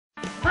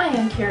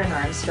I'm Karen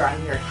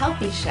Armstrong, your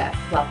healthy chef.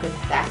 Welcome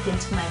back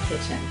into my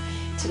kitchen.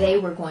 Today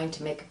we're going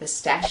to make a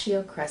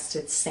pistachio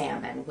crusted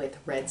salmon with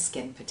red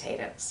skin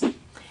potatoes.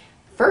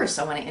 First,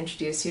 I want to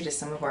introduce you to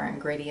some of our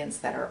ingredients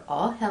that are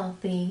all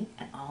healthy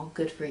and all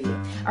good for you.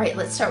 All right,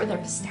 let's start with our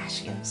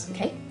pistachios,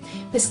 okay?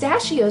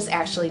 Pistachios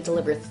actually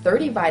deliver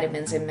 30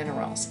 vitamins and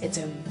minerals. It's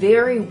a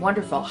very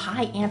wonderful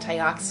high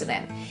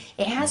antioxidant.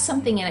 It has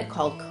something in it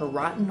called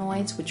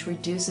carotenoids, which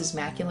reduces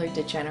macular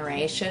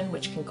degeneration,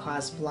 which can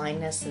cause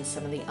blindness in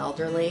some of the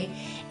elderly,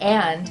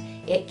 and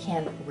it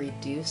can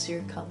reduce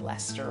your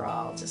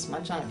cholesterol. Just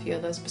munch on a few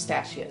of those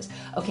pistachios.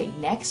 Okay,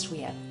 next we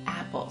have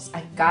apples.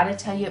 I've got to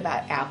tell you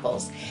about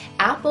apples.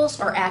 Apples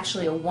are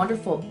actually a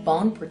wonderful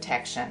bone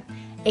protection.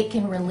 It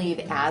can relieve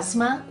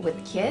asthma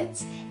with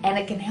kids, and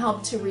it can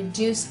help to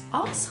reduce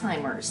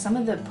Alzheimer's, some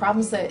of the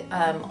problems that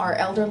our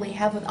elderly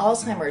have with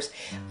Alzheimer's.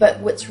 But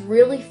what's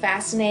really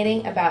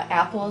fascinating about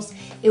apples,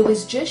 it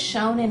was just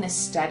shown in a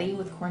study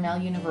with Cornell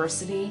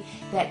University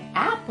that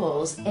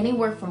apples,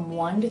 anywhere from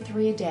 1 to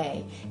 3 a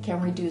day,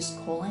 can reduce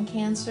colon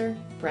cancer,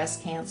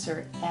 breast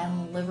cancer,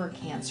 and liver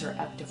cancer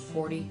up to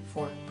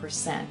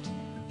 44%.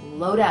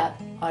 Load up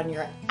on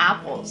your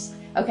apples.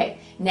 Okay,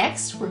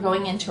 next we're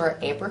going into our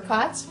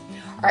apricots.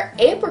 Our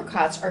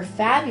apricots are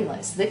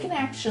fabulous. They can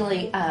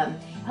actually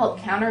help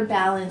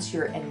counterbalance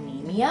your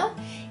anemia.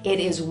 It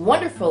is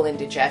wonderful in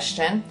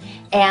digestion,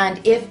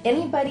 and if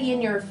anybody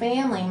in your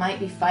family might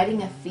be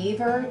fighting a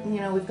fever, you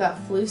know, we've got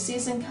flu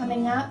season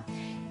coming up,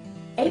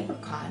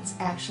 apricots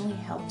actually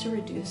help to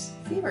reduce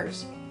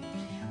fevers.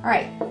 All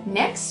right,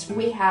 next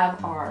we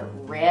have our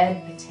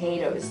red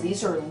potatoes.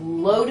 These are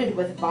loaded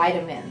with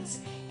vitamins.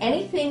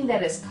 Anything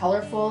that is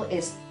colorful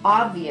is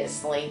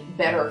obviously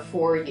better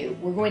for you.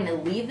 We're going to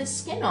leave the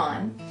skin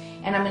on,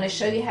 and I'm going to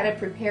show you how to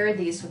prepare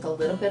these with a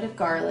little bit of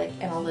garlic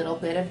and a little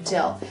bit of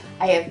dill.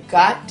 I have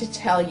got to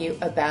tell you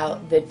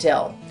about the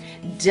dill.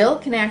 Dill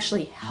can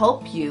actually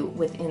help you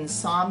with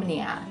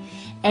insomnia.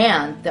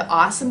 And the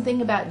awesome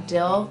thing about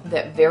dill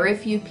that very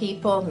few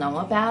people know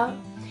about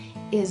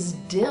is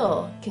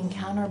dill can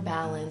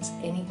counterbalance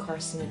any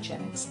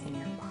carcinogenics in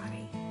your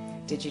body.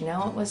 Did you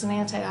know it was an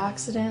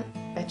antioxidant?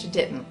 Bet you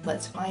didn't.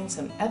 Let's find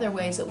some other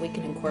ways that we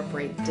can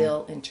incorporate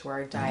dill into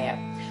our diet.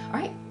 All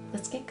right,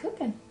 let's get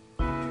cooking.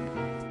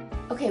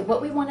 Okay,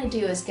 what we want to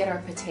do is get our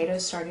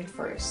potatoes started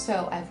first.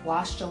 So I've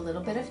washed a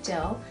little bit of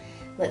dill.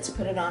 Let's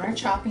put it on our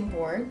chopping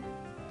board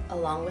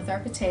along with our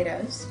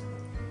potatoes.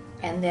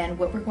 And then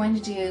what we're going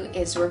to do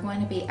is we're going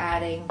to be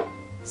adding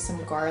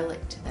some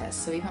garlic to this.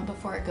 So even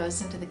before it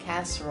goes into the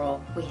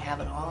casserole, we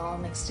have it all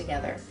mixed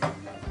together.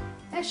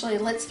 Actually,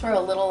 let's throw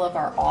a little of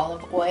our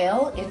olive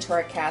oil into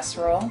our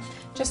casserole,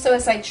 just so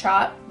as I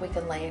chop, we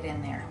can lay it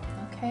in there,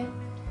 okay?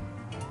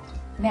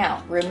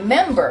 Now,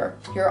 remember,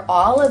 your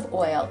olive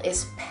oil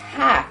is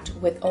packed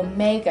with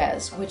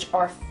omegas, which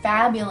are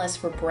fabulous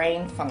for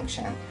brain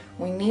function.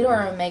 We need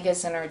our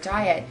omegas in our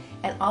diet,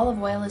 and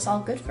olive oil is all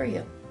good for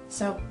you.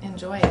 So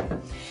enjoy it.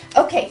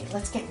 Okay,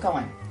 let's get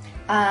going.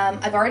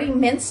 I've already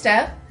minced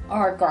up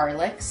our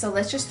garlic, so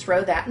let's just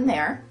throw that in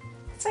there.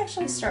 Let's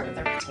actually start with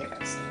our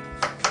potatoes.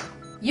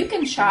 You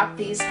can chop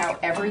these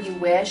however you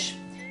wish.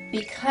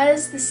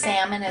 Because the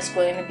salmon is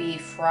going to be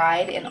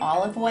fried in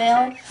olive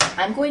oil,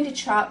 I'm going to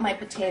chop my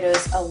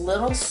potatoes a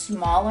little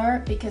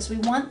smaller because we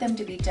want them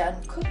to be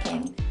done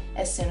cooking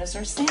as soon as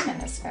our salmon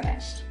is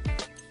finished.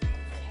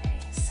 Okay,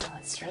 so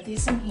let's throw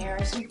these in here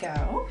as we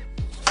go.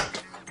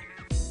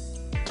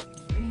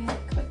 Really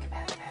quick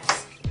about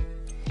this.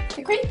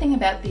 The great thing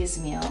about these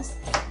meals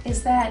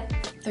is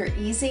that they're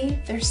easy,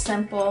 they're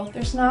simple,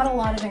 there's not a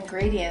lot of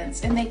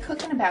ingredients, and they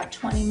cook in about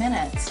 20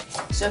 minutes.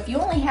 So if you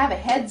only have a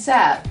heads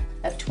up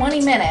of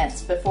 20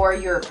 minutes before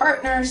your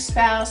partner,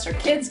 spouse, or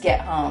kids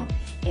get home,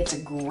 it's a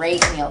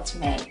great meal to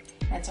make.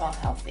 It's all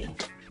healthy.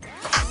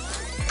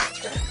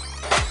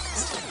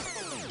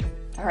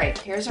 All right,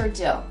 here's our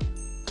dill.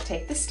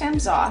 Take the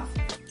stems off.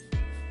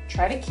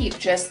 Try to keep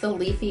just the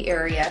leafy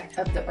area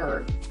of the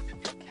herb,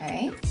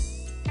 okay?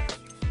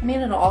 I mean,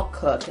 it'll all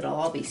cook, it'll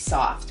all be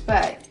soft,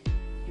 but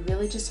you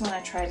really just want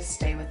to try to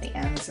stay with the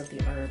ends of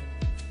the herb.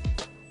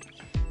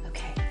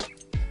 Okay.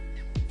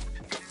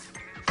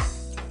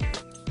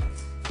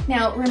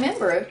 Now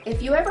remember,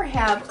 if you ever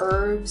have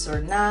herbs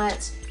or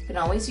nuts, you can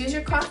always use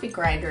your coffee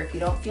grinder if you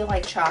don't feel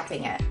like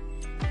chopping it.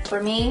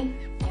 For me,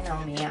 you know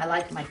me, I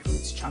like my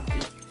foods chunky.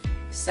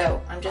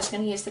 So I'm just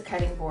going to use the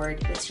cutting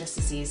board. It's just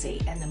as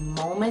easy. And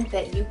the moment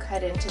that you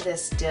cut into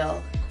this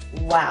dill,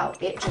 wow,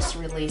 it just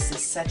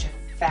releases such a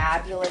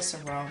fabulous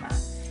aroma.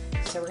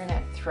 So we're going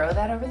to throw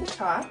that over the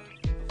top.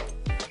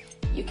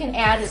 You can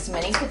add as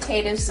many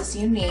potatoes as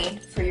you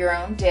need for your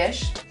own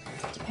dish,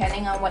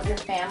 depending on what your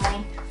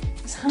family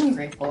is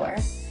hungry for.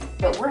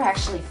 But we're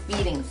actually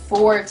feeding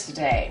 4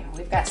 today.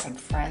 We've got some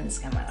friends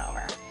coming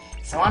over.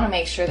 So I want to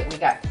make sure that we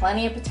got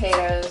plenty of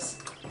potatoes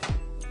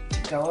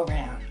to go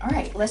around. All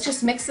right, let's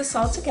just mix this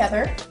all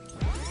together.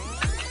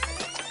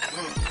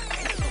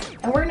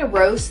 And we're going to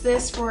roast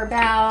this for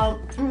about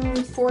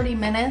 40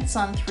 minutes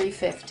on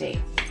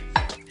 350.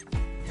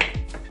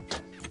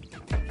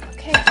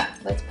 Okay,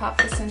 let's pop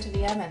this into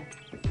the oven.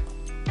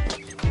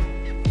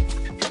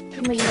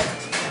 can leave it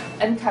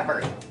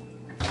uncovered.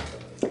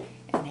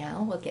 And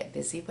now we'll get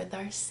busy with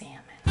our salmon.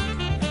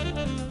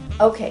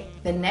 Okay,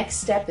 the next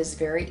step is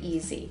very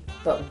easy,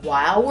 but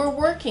while we're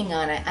working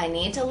on it, I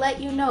need to let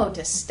you know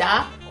to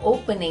stop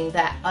opening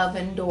that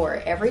oven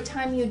door. Every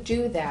time you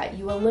do that,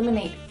 you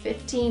eliminate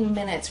 15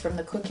 minutes from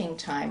the cooking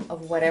time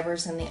of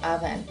whatever's in the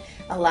oven.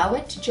 Allow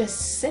it to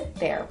just sit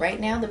there. Right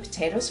now the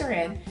potatoes are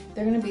in.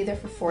 They're going to be there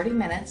for 40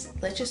 minutes.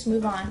 Let's just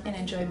move on and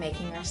enjoy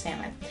making our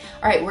salmon.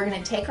 All right, we're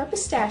going to take our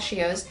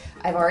pistachios.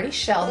 I've already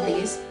shelled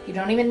these. You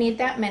don't even need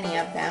that many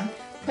of them.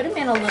 Put them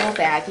in a little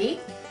baggie.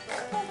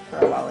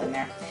 Throw it all in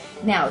there.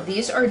 Now,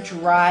 these are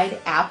dried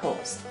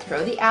apples.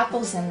 Throw the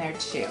apples in there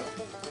too.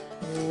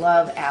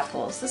 Love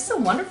apples. This is a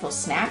wonderful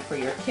snack for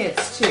your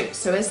kids too.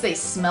 So as they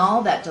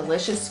smell that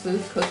delicious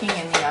food cooking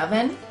in the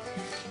oven,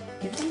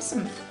 give them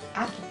some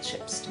apple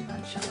chips to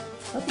munch on.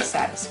 They'll be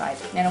satisfied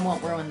and it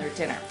won't ruin their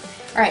dinner.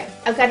 All right,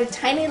 I've got a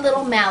tiny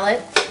little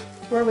mallet.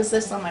 Where was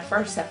this on my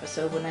first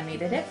episode when I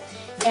needed it?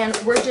 And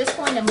we're just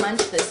going to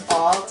munch this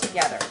all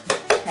together,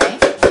 okay?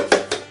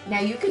 Now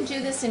you can do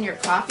this in your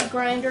coffee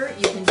grinder,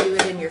 you can do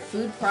it in your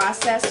food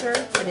processor,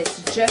 but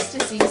it's just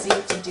as easy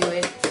to do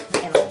it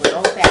in a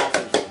little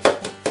baggie.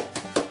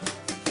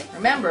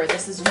 Remember,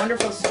 this is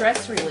wonderful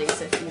stress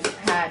release if you've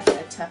had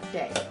a tough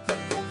day.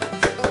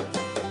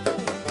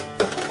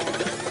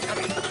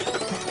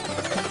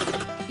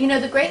 You know,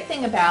 the great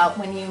thing about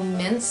when you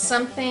mince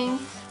something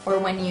or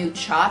when you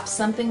chop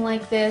something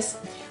like this,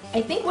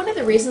 I think one of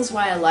the reasons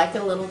why I like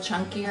it a little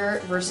chunkier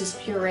versus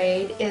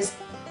pureed is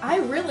I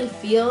really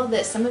feel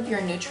that some of your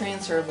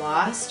nutrients are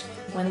lost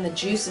when the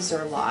juices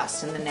are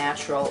lost in the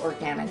natural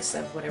organics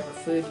of whatever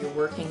food you're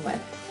working with.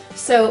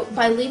 So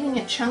by leaving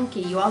it chunky,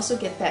 you also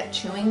get that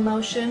chewing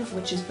motion,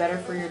 which is better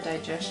for your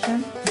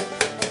digestion.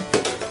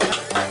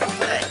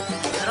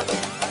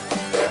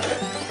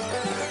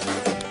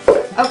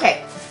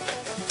 Okay,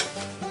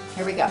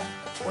 here we go.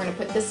 We're going to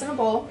put this in a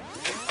bowl.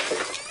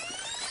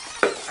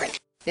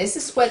 This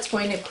is what's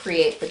going to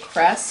create the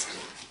crust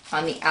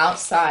on the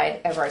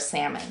outside of our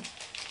salmon.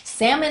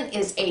 Salmon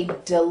is a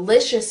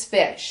delicious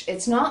fish.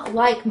 It's not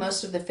like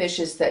most of the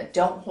fishes that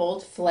don't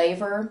hold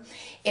flavor.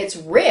 It's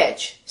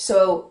rich,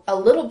 so a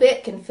little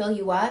bit can fill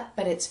you up,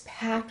 but it's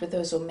packed with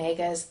those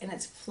omegas and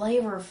it's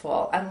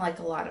flavorful, unlike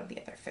a lot of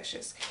the other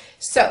fishes.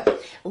 So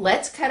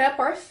let's cut up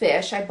our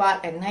fish. I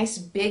bought a nice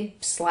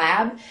big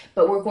slab,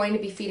 but we're going to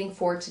be feeding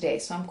 4 today,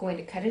 so I'm going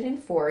to cut it in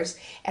 4s,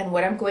 and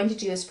what I'm going to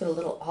do is put a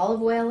little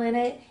olive oil in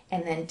it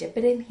and then dip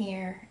it in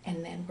here,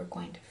 and then we're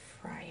going to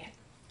fry it.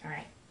 All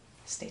right,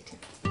 stay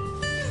tuned.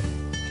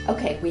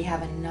 Okay, we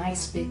have a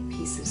nice big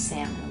piece of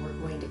salmon.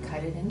 We're going to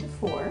cut it into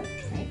 4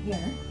 right here.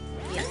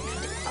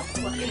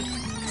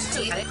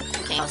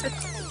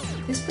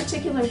 This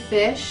particular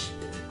fish,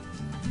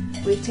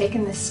 we've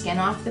taken the skin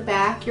off the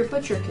back. Your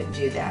butcher can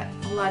do that.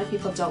 A lot of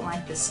people don't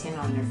like the skin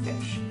on their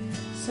fish.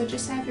 So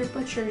just have your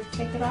butcher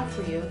take it off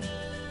for you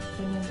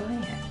when you're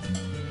buying it.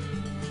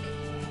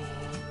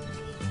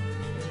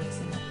 Okay.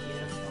 Isn't that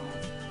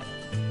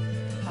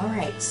beautiful? All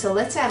right, so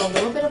let's add a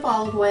little bit of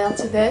olive oil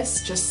to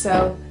this just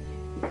so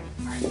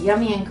our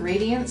yummy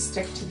ingredients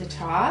stick to the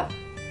top.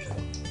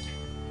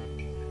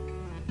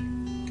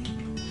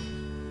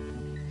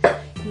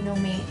 You know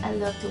me, I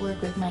love to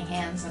work with my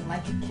hands. I'm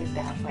like a kid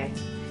that way.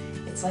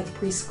 It's like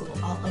preschool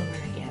all over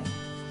again.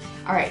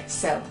 All right,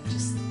 so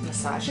just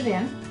massage it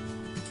in.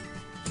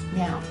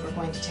 Now we're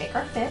going to take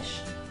our fish,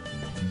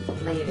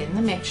 lay it in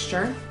the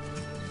mixture,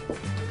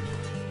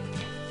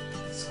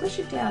 squish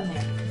it down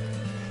there.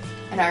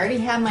 And I already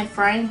have my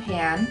frying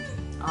pan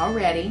all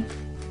ready.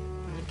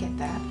 Let me get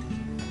that.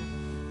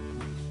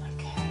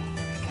 Okay,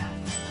 here we go.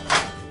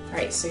 All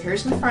right, so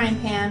here's my frying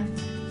pan.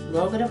 A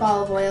little bit of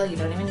olive oil. You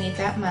don't even need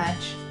that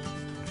much.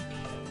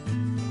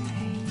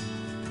 Okay,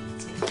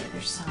 let's get the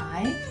other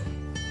side.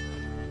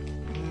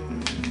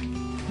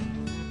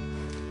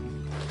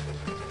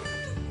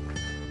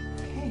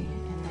 Okay,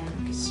 and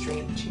then go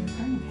straight into your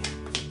frying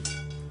pan.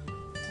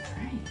 All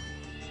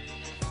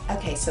right.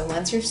 Okay, so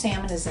once your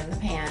salmon is in the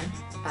pan,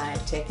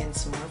 I've taken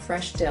some more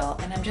fresh dill,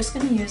 and I'm just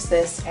going to use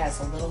this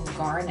as a little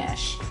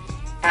garnish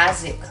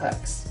as it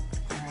cooks.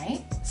 All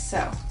right,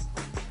 so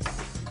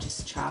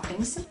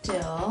chopping some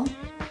dill,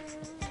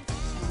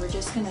 and we're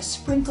just going to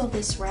sprinkle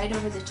this right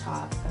over the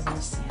top of the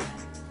salmon.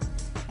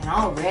 And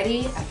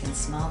already I can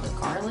smell the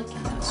garlic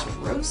and those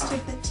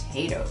roasted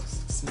potatoes.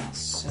 It smells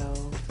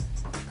so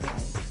good.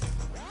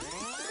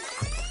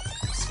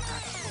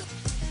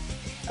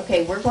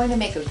 Okay, we're going to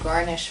make a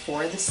garnish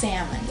for the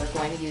salmon. We're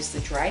going to use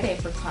the dried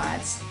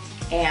apricots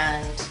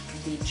and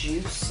the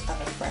juice of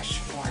a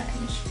fresh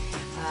orange.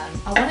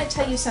 I want to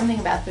tell you something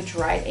about the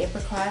dried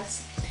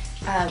apricots.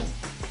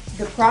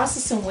 The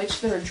process in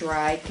which they're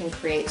dried can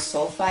create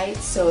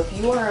sulfites, so if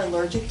you are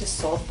allergic to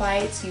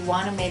sulfites, you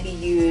want to maybe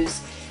use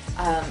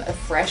a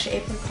fresh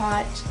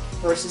apricot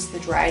versus the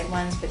dried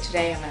ones, but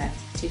today I'm going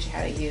to teach you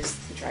how to use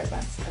the dried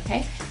ones,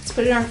 okay? Let's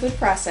put it in our food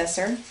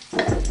processor,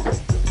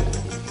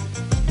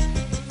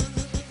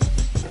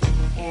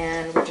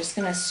 and we're just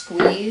going to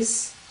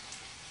squeeze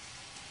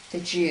the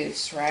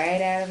juice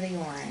right out of the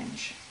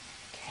orange.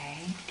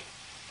 Okay,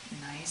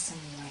 nice and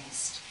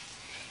moist.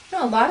 You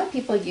know, a lot of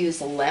people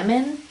use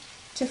lemon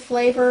to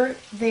flavor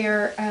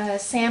their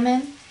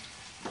salmon,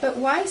 but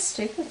why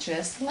stick with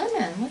just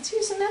lemon? Let's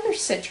use another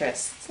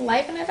citrus. Let's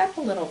liven it up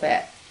a little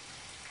bit.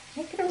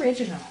 Make it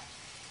original.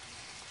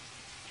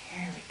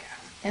 There we go.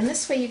 And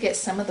this way you get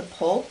some of the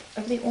pulp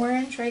of the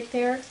orange right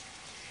there.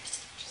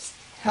 Just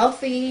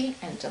healthy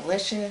and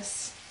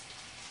delicious.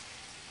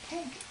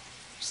 Okay,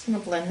 just going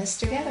to blend this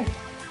together.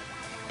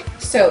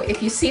 So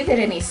if you see that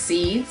any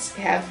seeds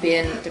have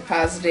been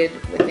deposited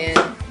within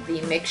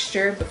the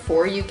mixture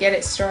before you get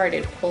it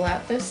started, pull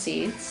out those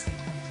seeds.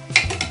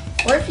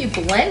 Or if you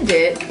blend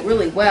it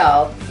really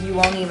well, you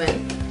won't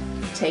even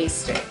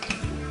taste it.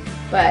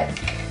 But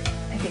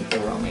I think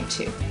there were only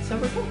 2, so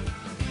we're good.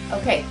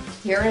 Okay,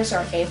 here is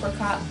our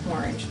apricot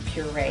orange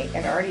puree.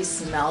 It already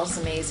smells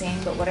amazing,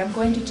 but what I'm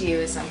going to do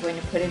is I'm going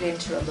to put it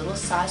into a little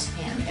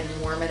saucepan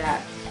and warm it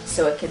up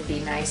so it can be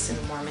nice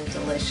and warm and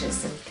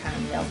delicious and kind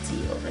of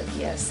melty over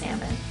the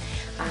salmon.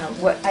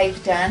 What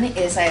I've done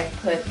is I've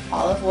put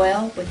olive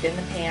oil within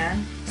the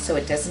pan so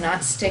it does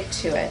not stick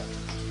to it.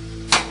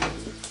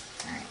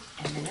 Alright,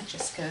 and then it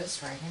just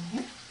goes right in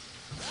here.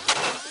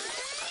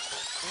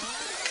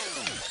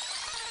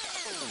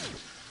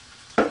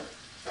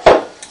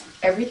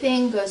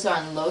 Everything goes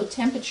on low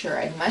temperature.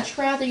 I'd much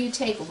rather you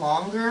take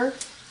longer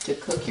to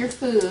cook your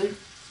food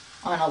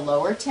on a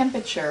lower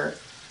temperature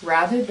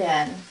rather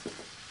than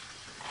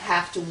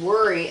have to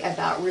worry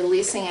about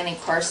releasing any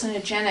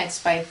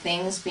carcinogenics by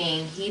things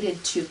being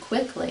heated too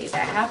quickly.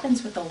 That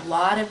happens with a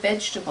lot of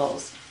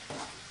vegetables.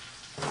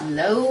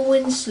 Low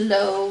and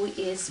slow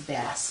is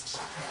best.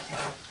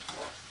 Okay.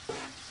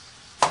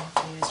 What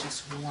I'll do is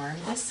just warm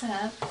this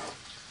up.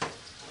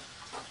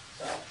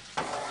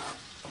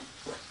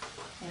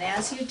 And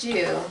as you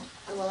do,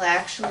 it will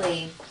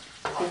actually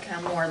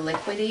become more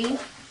liquidy,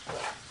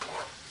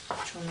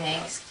 which will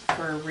make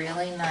for a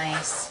really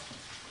nice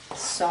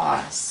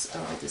sauce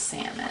over the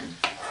salmon.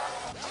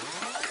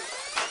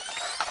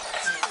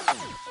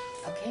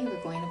 Okay,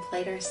 we're going to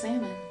plate our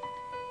salmon.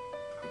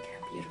 Look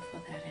how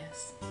beautiful that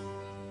is.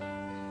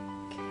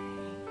 Okay.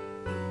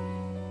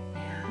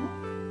 Now,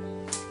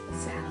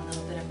 let's add a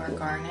little bit of our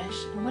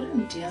garnish. And what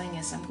I'm doing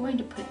is I'm going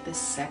to put this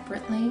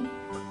separately.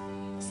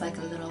 It's like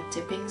a little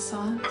dipping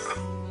sauce.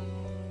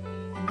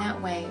 And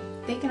that way,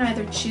 they can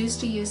either choose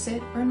to use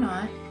it or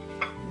not.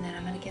 And then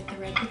I'm going to get the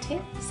red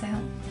potatoes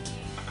out.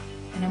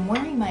 And I'm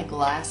wearing my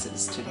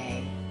glasses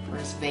today, for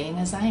as vain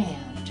as I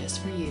am,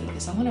 just for you,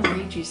 because I want to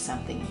read you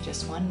something in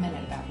just 1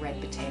 minute about red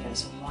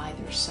potatoes and why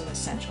they're so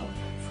essential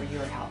for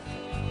your health.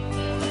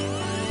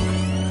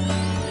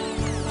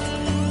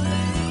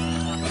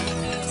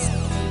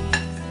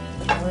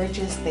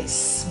 Gorgeous, they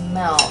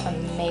smell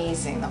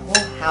amazing. The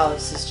whole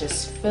house is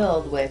just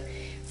filled with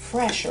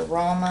fresh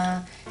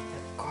aroma, the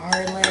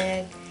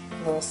garlic,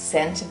 a little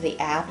scent of the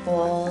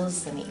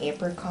apples and the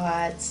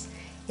apricots.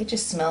 It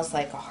just smells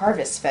like a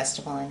harvest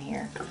festival in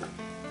here. Okay,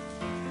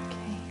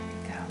 here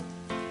we go.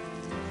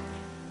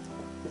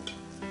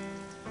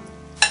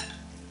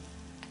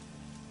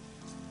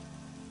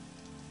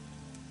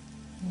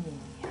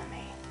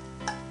 Yummy.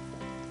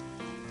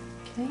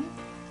 Okay.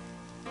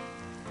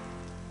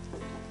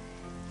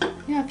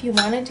 Now, if you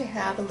wanted to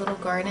have a little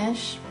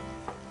garnish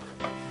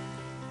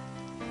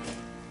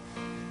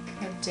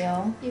of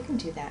dill, you can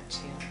do that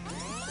too.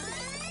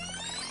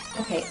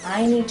 Okay,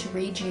 I need to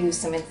read you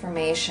some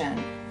information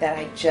that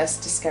I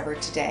just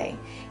discovered today.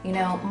 You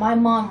know, my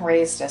mom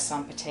raised us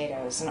on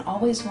potatoes, and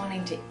always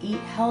wanting to eat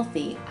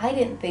healthy, I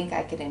didn't think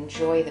I could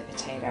enjoy the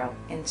potato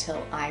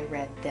until I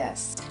read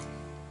this.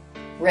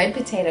 Red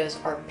potatoes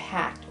are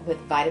packed with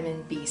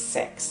vitamin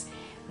B6.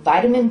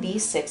 Vitamin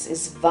B6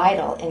 is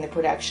vital in the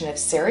production of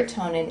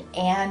serotonin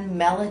and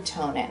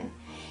melatonin.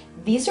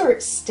 These are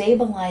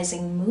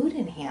stabilizing mood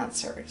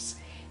enhancers.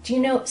 Do you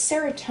know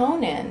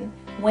serotonin,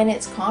 when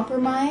it's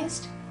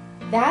compromised,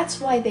 that's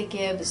why they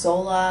give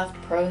Zoloft,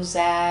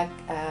 Prozac,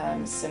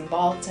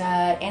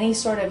 Cymbalta, any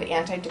sort of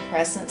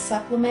antidepressant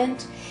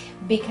supplement,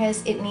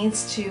 because it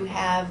needs to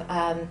have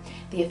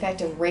the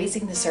effect of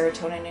raising the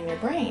serotonin in your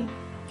brain.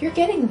 You're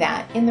getting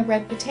that in the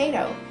red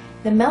potato.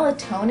 The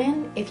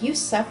melatonin, if you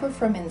suffer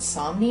from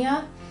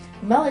insomnia,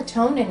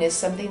 melatonin is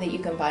something that you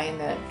can buy in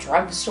the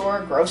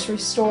drugstore, grocery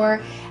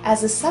store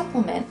as a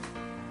supplement.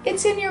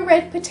 It's in your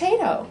red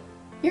potato.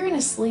 You're going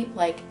to sleep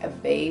like a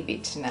baby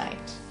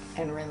tonight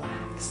and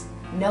relax,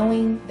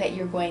 knowing that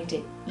you're going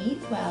to eat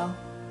well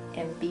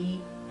and be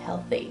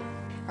healthy.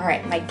 All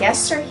right, my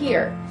guests are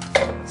here,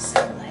 so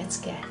let's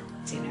get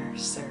dinner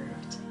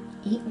served.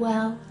 Eat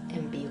well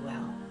and be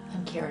well.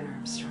 I'm Karen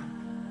Armstrong.